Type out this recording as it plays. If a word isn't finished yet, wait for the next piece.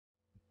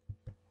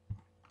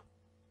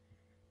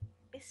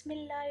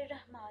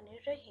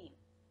Bismillahirrahmanirrahim.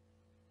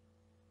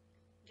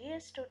 Dear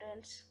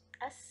students,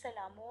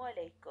 Assalamu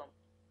alaikum.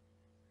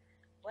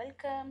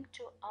 Welcome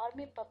to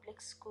Army Public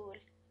School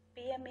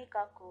PMA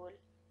Kakul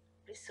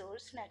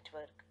Resource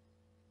Network.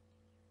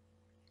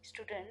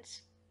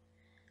 Students,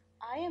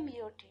 I am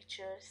your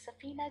teacher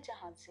Safina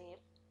Jahanzeb.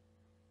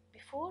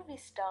 Before we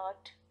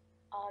start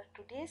our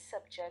today's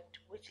subject,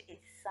 which is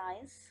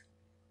science,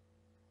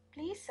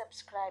 please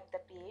subscribe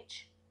the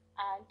page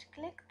and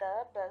click the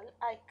bell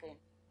icon.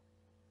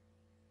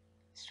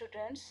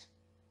 Students,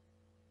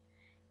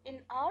 in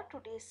our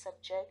today's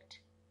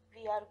subject,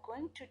 we are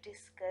going to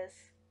discuss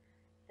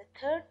the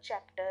third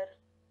chapter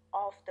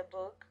of the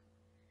book,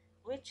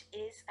 which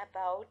is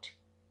about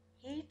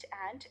heat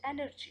and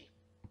energy.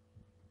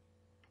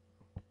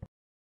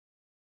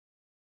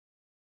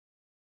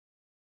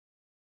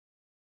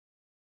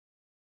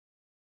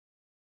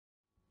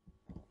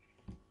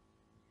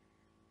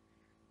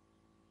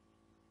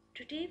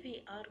 Today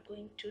we are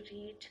going to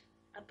read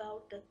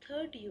about the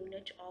third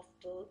unit of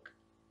book,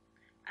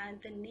 and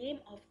the name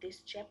of this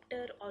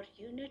chapter or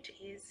unit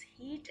is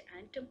heat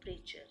and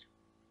temperature.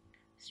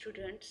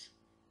 Students,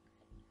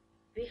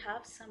 we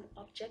have some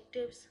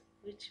objectives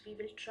which we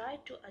will try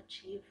to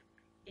achieve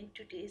in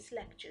today's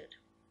lecture.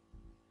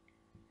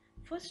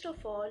 First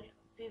of all,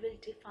 we will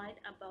define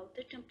about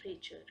the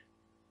temperature.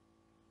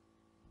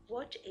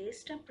 What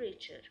is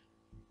temperature?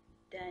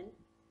 Then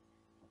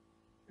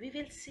we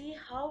will see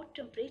how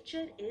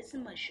temperature is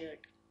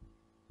measured.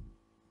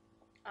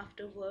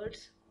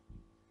 Afterwards,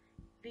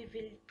 we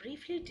will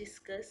briefly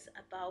discuss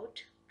about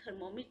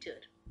thermometer.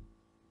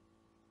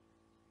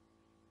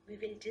 We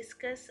will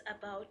discuss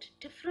about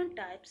different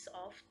types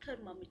of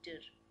thermometer.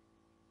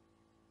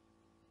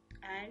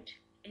 And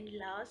in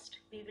last,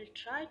 we will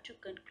try to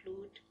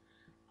conclude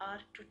our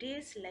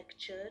today's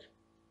lecture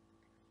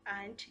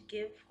and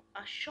give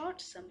a short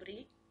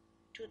summary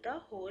to the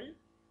whole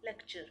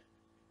lecture.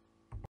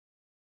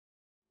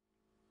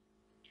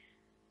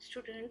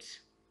 Students,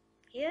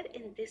 here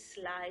in this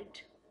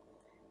slide,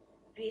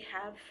 we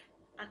have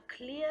a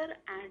clear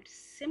and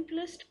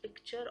simplest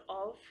picture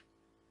of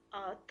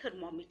a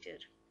thermometer.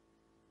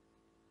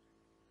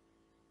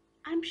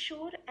 I'm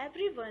sure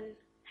everyone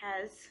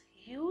has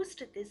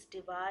used this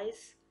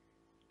device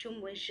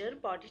to measure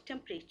body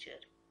temperature.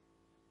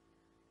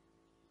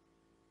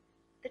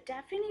 The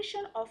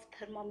definition of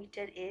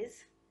thermometer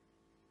is: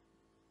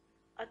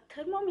 a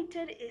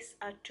thermometer is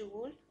a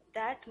tool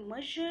that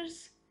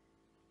measures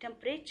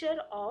temperature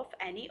of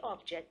any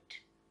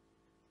object.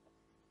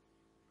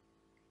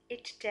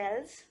 It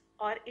tells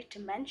or it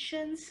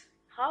mentions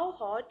how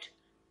hot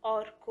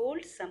or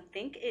cold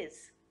something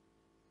is.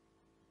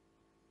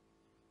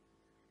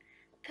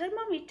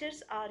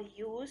 Thermometers are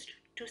used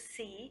to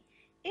see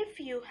if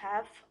you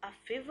have a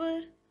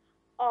fever,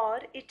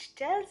 or it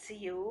tells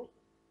you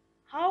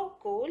how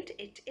cold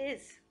it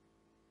is.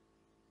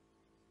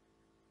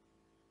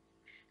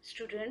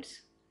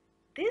 Students,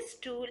 this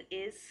tool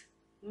is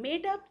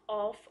made up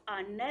of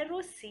a narrow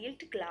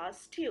sealed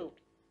glass tube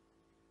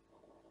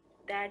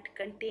that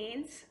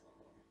contains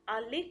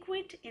a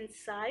liquid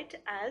inside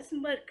as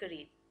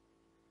mercury.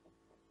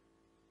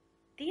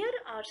 There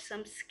are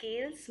some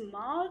scales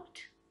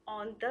marked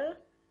on the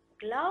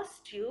glass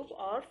tube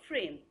or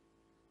frame,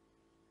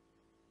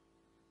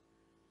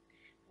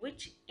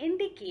 which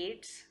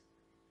indicates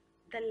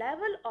the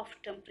level of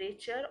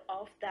temperature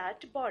of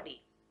that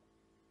body.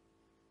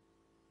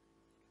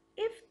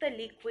 If the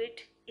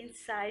liquid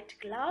inside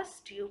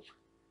glass tube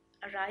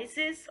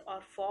rises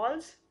or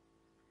falls,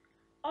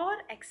 or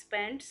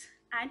expands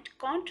and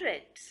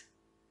contracts,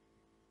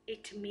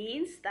 it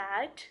means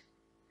that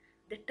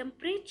the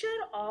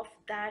temperature of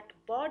that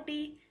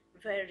body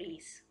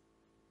varies.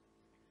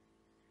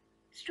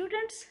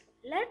 Students,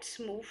 let's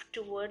move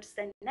towards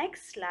the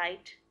next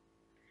slide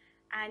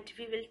and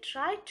we will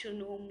try to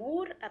know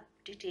more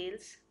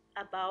details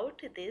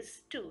about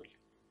this tool.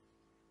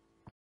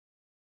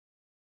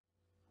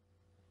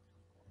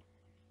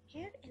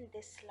 Here in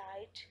this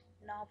slide,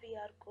 now we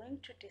are going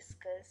to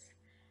discuss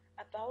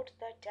about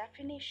the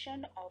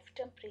definition of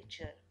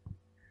temperature.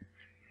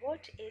 What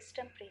is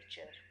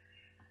temperature?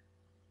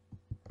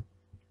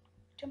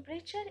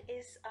 Temperature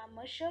is a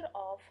measure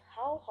of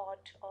how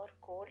hot or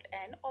cold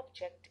an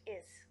object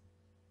is.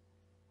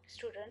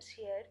 Students,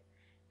 here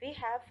we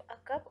have a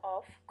cup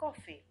of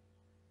coffee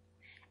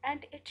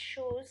and it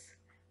shows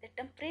the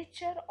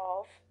temperature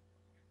of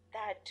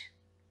that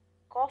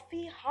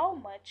coffee, how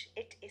much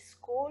it is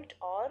cold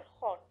or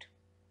hot.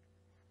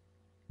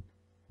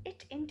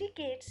 It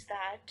indicates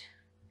that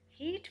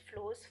heat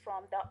flows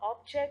from the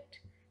object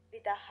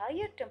with a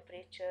higher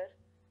temperature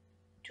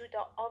to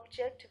the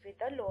object with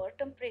a lower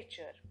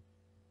temperature.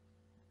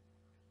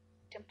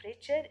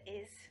 Temperature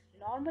is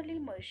normally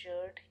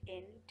measured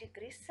in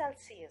degrees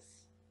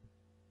Celsius.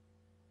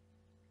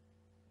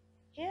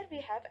 Here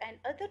we have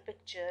another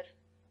picture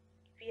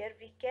where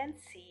we can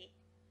see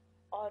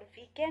or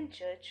we can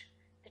judge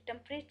the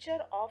temperature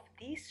of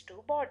these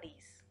two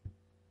bodies.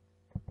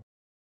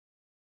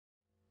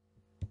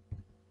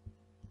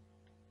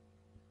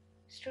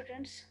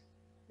 Students,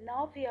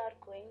 Now we are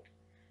going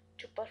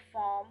to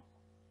perform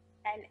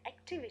an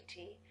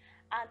activity,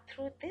 and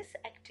through this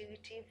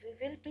activity we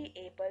will be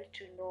able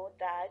to know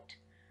that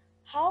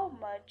how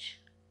much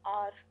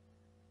our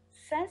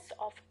sense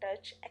of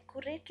touch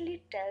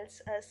accurately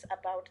tells us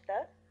about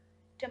the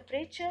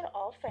temperature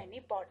of any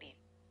body.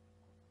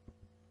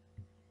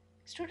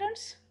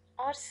 Students,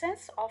 our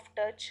sense of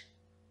touch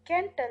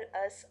can tell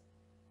us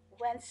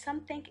when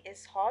something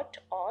is hot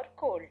or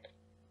cold.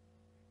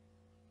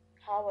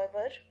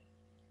 However,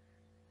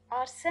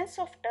 our sense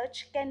of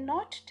touch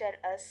cannot tell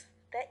us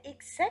the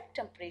exact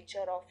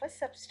temperature of a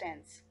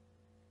substance.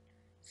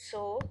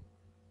 So,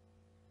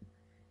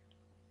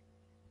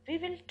 we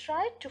will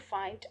try to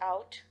find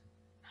out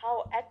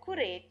how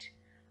accurate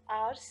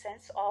our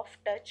sense of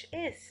touch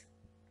is.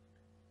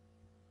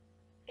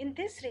 In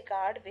this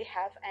regard, we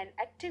have an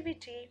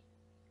activity.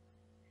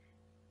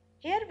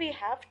 Here we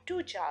have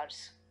two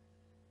jars.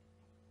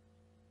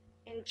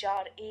 In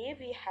jar A,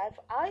 we have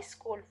ice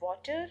cold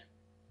water,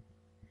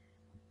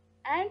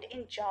 and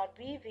in jar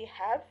B, we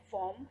have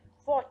warm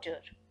water.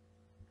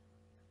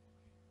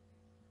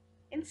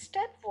 In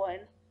step 1,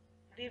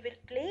 we will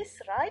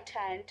place right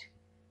hand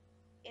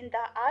in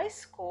the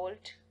ice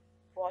cold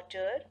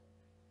water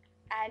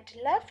and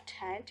left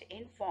hand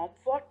in warm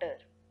water.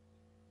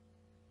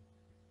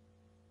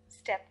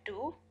 Step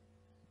 2.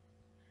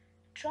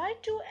 Try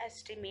to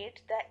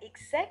estimate the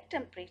exact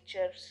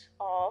temperatures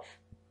of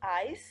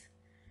ice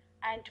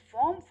and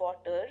warm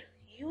water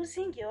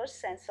using your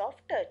sense of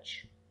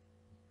touch.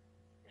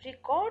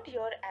 Record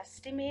your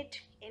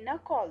estimate in a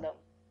column.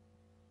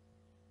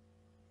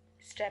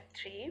 Step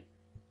 3.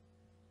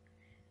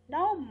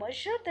 Now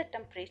measure the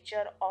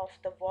temperature of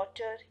the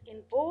water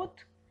in both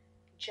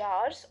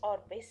jars or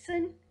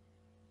basin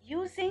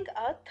using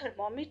a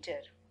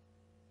thermometer.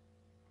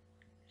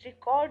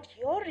 Record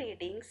your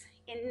readings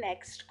in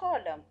next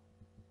column.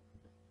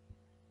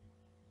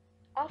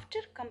 After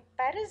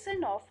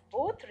comparison of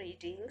both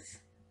readings,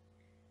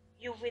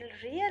 you will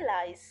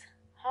realize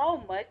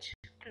how much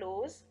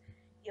close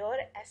your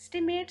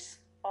estimates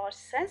or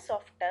sense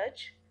of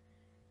touch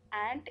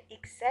and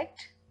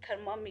exact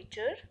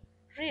thermometer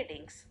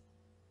readings.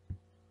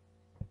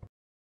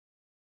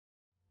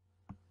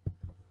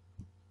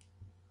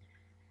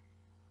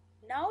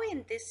 Now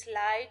in this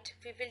slide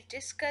we will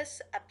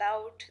discuss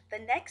about the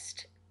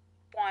next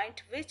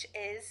point, which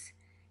is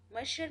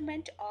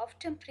measurement of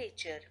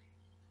temperature.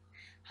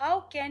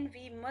 How can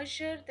we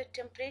measure the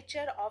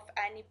temperature of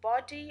any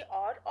body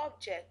or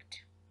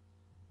object?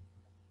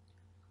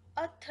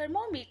 A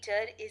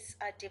thermometer is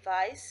a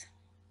device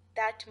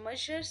that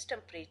measures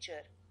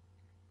temperature,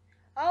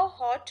 how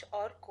hot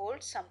or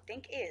cold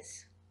something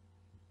is.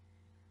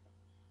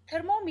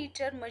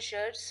 Thermometer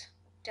measures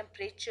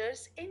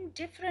temperatures in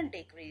different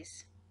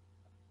degrees,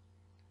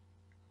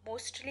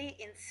 mostly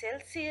in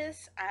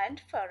Celsius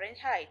and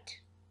Fahrenheit.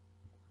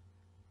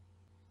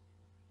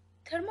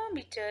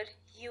 Thermometer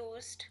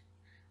used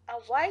a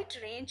wide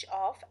range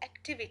of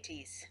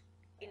activities,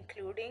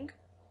 including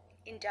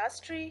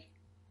industry,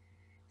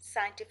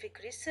 scientific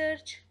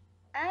research,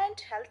 and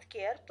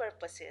healthcare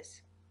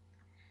purposes.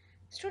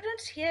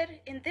 Students, here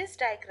in this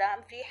diagram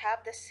we have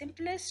the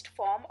simplest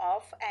form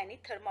of any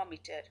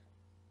thermometer.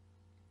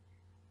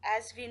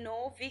 As we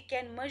know, we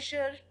can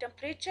measure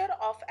temperature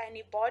of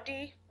any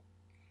body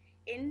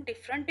in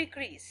different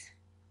degrees,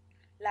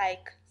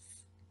 like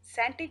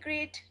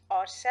centigrade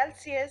or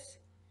Celsius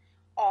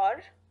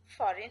or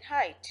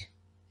Fahrenheit.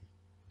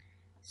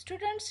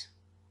 Students,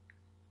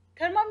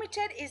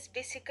 thermometer is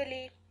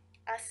basically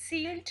a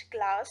sealed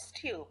glass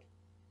tube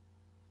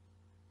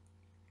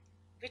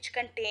which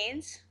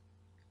contains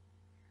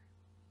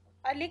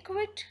a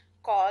liquid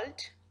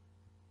called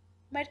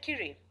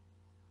mercury.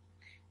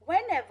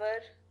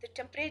 Whenever the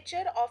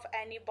temperature of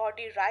any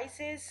body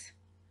rises,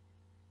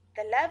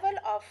 the level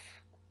of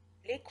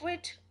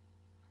liquid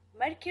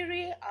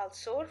mercury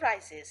also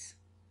rises.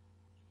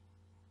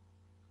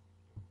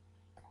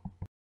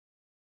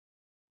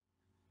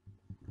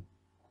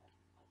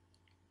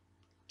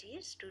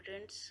 Dear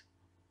students,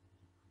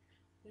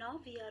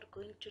 now we are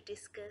going to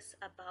discuss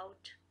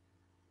about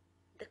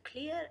the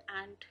clear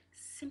and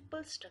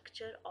simple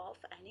structure of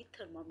any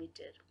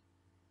thermometer.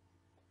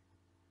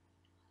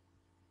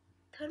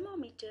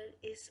 Thermometer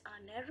is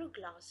a narrow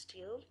glass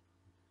tube.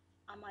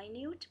 A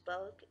minute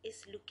bulb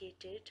is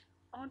located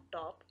on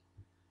top,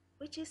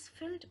 which is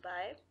filled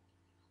by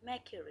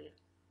mercury.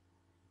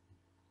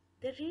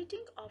 The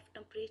reading of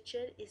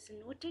temperature is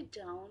noted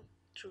down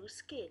through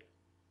scale,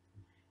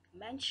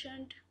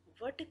 mentioned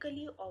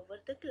vertically over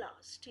the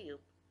glass tube.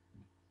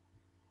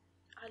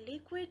 A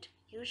liquid,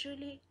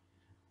 usually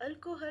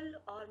alcohol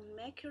or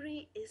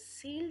mercury, is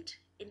sealed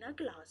in a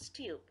glass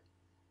tube.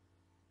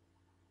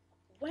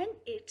 When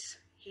it's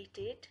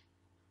heated,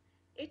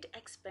 it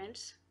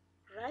expands,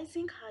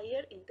 rising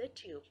higher in the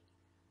tube.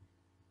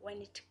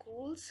 When it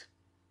cools,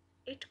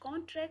 it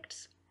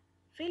contracts,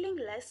 filling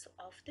less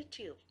of the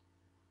tube.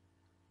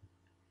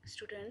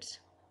 Students,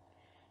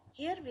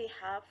 here we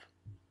have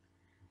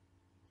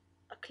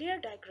a clear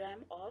diagram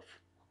of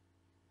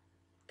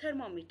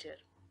thermometer.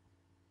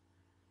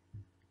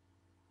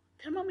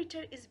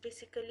 Thermometer is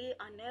basically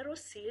a narrow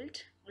sealed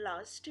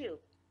glass tube.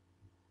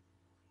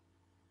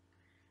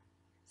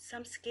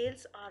 Some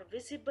scales are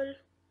visible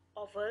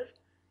over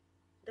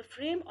the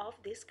frame of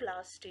this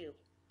glass tube.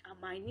 A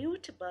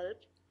minute bulb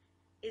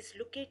is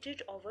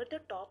located over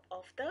the top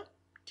of the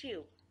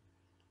tube.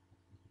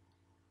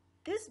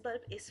 This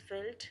bulb is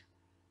filled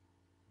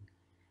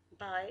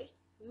by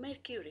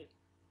mercury.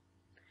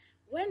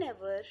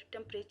 Whenever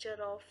temperature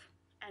of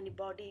any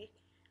body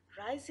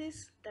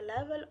rises, the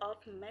level of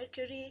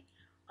mercury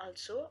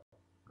also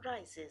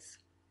rises.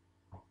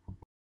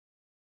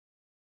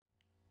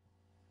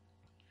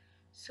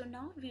 So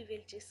now we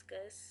will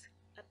discuss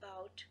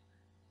about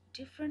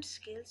different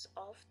scales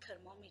of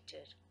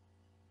thermometer.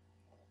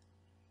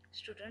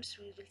 Students,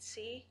 we will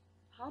see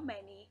how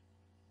many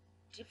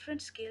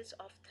different scales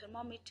of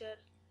thermometer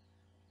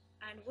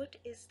and what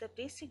is the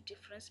basic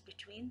difference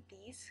between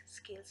these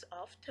scales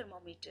of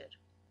thermometer.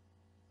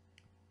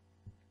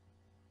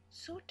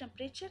 So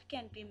temperature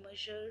can be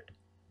measured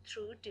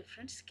through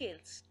different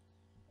scales.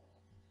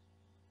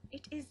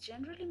 It is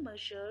generally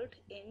measured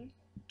in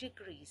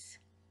degrees.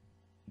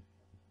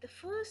 The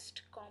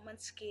first common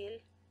scale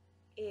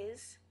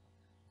is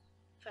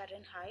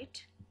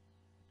Fahrenheit,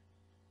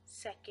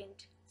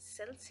 second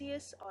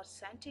Celsius or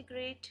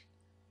centigrade,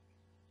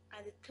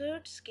 and the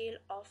third scale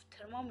of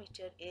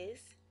thermometer is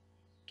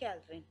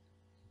Kelvin.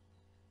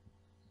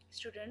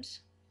 Students,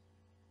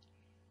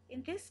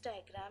 in this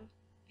diagram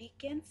we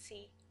can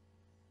see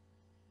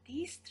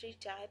these three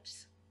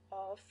types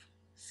of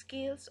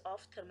scales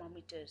of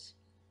thermometers.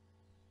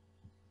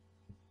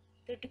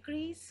 The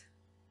degrees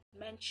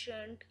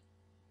mentioned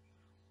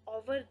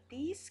over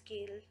these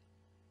scales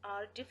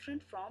are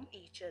different from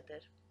each other.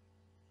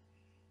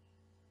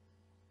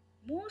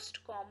 Most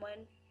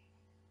common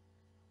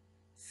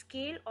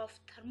scale of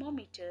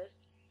thermometer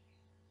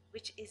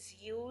which is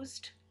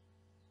used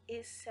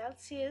is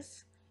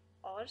Celsius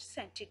or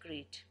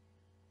centigrade.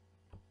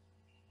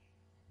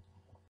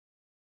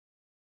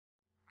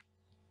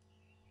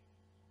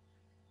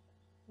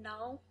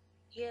 Now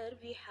here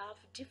we have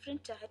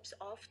different types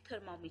of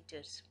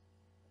thermometers.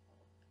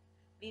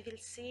 We will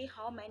see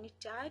how many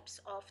types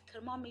of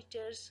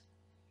thermometers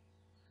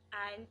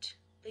and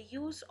the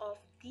use of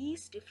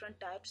these different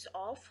types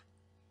of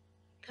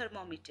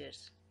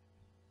thermometers.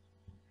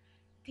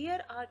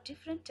 There are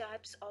different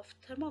types of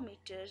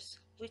thermometers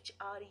which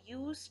are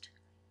used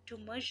to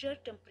measure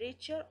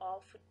temperature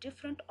of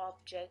different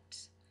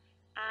objects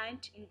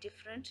and in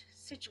different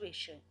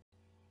situations.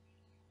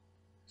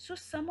 So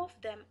some of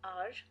them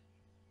are: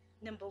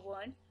 number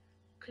 1,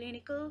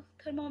 clinical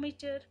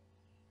thermometer,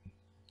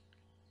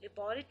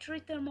 laboratory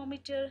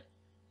thermometer,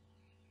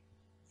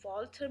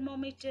 wall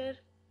thermometer,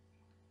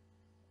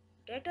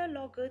 data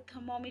logger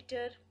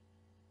thermometer,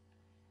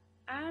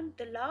 and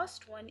the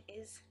last one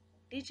is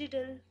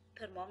digital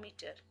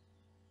thermometer.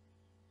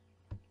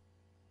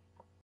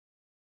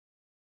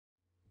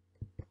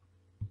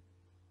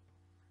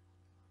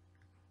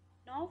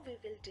 Now we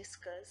will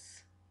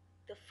discuss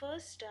the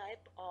first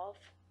type of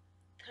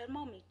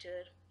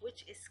thermometer,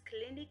 which is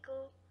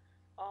clinical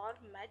or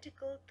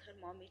medical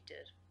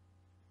thermometer.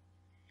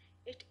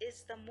 It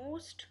is the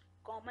most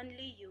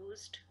commonly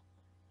used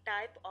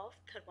type of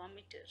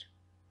thermometer.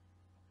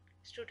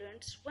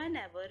 Students,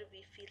 whenever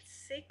we feel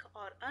sick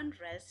or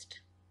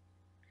unrest,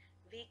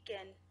 we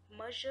can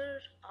measure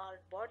our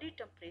body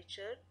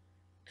temperature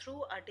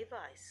through a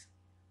device.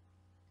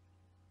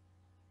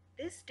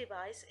 This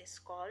device is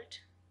called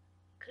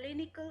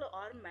clinical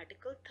or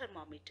medical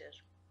thermometer.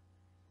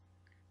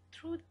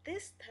 Through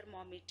this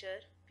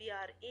thermometer, we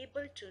are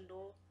able to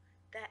know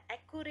the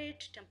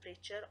accurate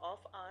temperature of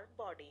our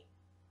body.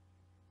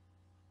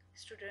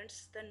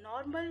 Students, the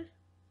normal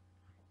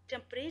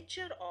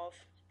temperature of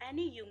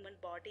any human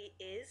body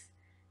is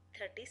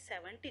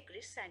 37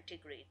 degrees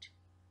centigrade.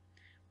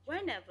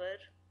 Whenever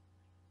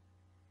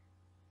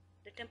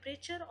the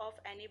temperature of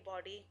any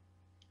body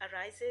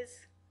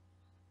arises,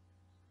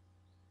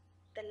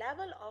 the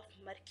level of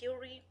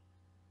mercury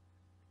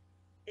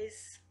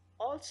is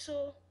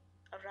also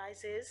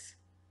arises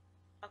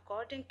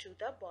according to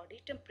the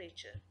body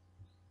temperature.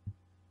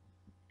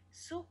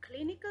 So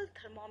clinical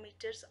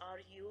thermometers are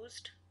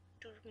used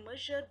to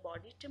measure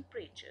body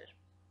temperature.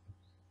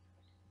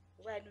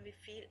 When we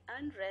feel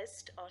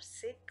unrest or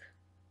sick,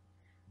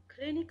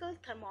 clinical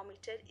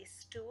thermometer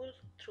is a tool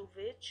through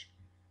which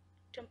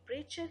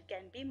temperature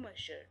can be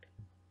measured.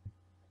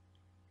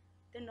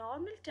 The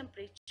normal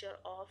temperature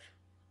of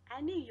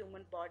any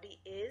human body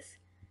is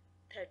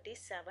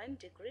 37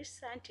 degrees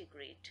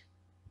centigrade.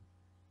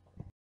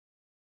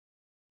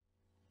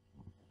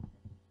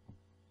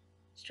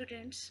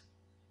 Students,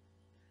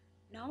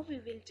 now we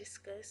will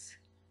discuss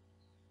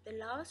the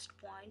last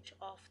point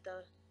of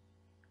the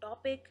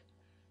topic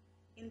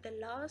in the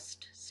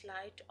last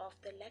slide of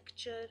the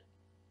lecture: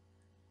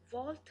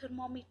 wall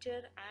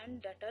thermometer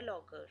and data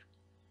logger.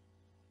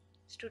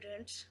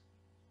 Students,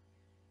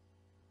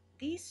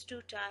 these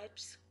two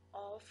types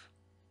of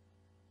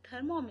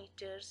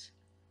thermometers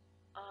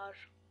are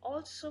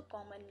also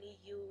commonly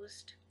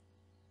used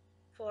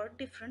for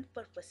different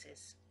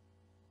purposes.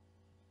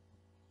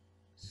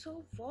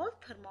 So wall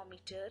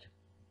thermometer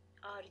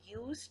are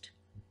used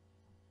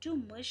to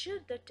measure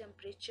the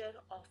temperature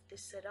of the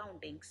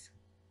surroundings.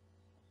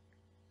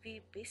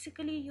 We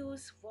basically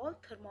use wall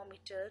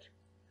thermometer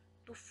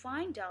to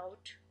find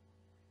out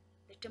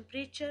the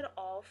temperature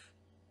of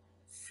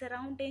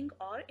surrounding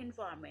or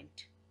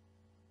environment.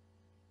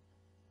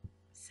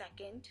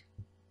 Second,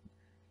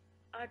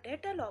 a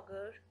data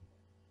logger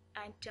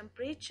and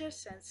temperature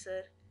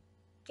sensor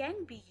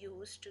can be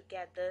used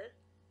together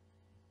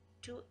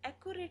to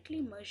accurately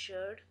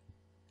measure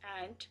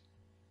and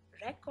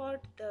record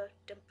the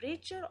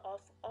temperature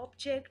of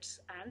objects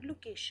and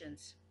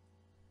locations.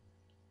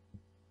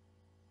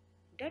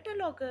 Data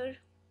logger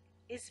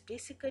is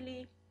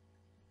basically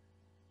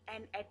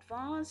an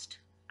advanced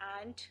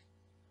and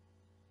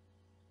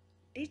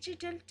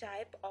digital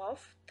type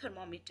of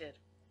thermometer.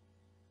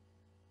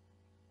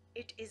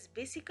 It is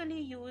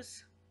basically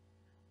used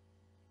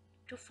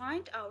to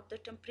find out the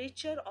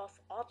temperature of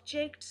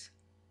objects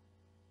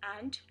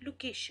and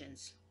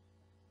locations.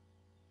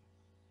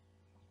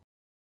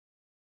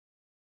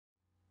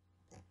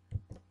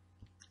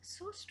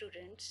 So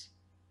students,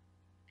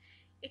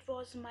 it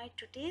was my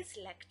today's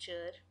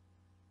lecture.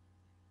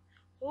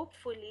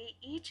 Hopefully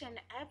each and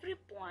every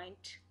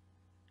point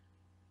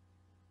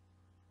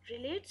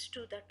relates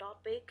to the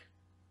topic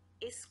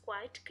is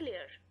quite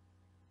clear.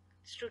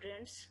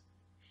 Students,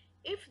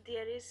 if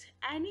there is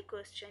any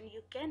question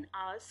you can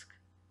ask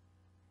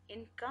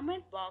in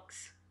comment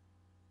box.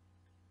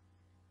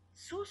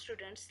 So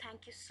students,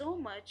 thank you so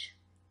much,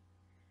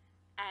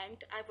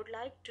 and I would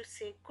like to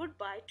say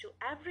goodbye to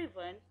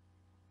everyone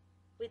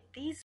with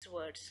these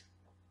words.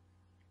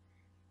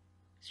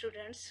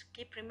 Students,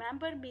 keep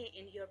remember me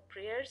in your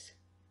prayers,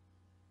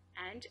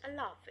 and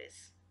Allah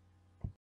Hafiz.